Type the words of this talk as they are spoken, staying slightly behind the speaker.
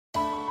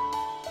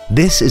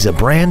This is a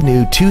brand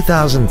new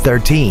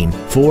 2013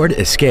 Ford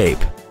Escape.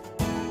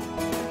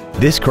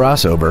 This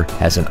crossover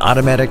has an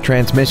automatic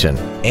transmission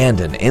and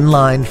an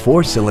inline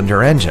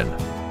 4-cylinder engine.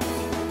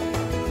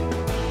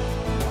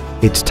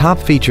 Its top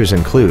features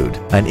include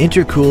an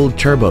intercooled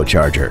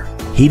turbocharger,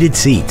 heated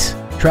seats,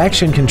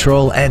 traction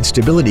control and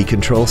stability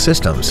control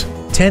systems,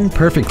 10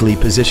 perfectly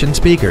positioned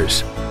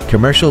speakers,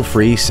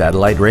 commercial-free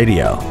satellite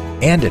radio,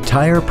 and a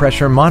tire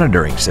pressure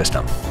monitoring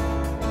system.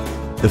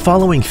 The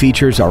following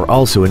features are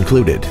also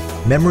included: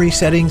 memory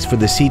settings for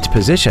the seat's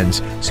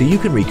positions so you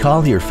can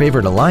recall your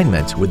favorite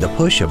alignments with the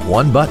push of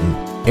one button,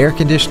 air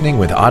conditioning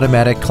with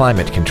automatic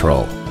climate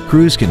control,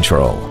 cruise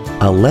control,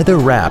 a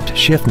leather-wrapped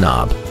shift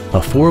knob, a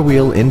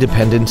 4-wheel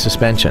independent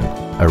suspension,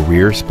 a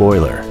rear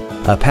spoiler,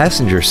 a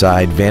passenger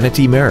side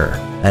vanity mirror,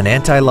 an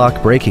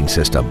anti-lock braking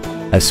system,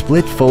 a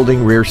split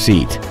folding rear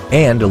seat,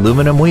 and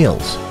aluminum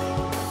wheels.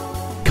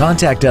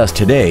 Contact us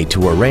today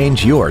to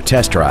arrange your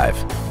test drive.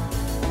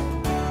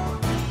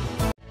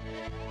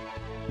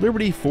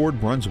 Liberty Ford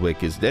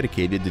Brunswick is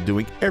dedicated to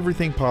doing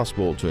everything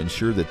possible to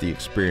ensure that the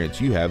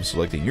experience you have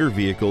selecting your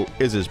vehicle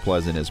is as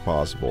pleasant as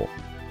possible.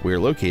 We are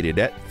located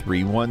at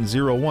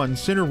 3101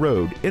 Center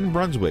Road in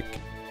Brunswick.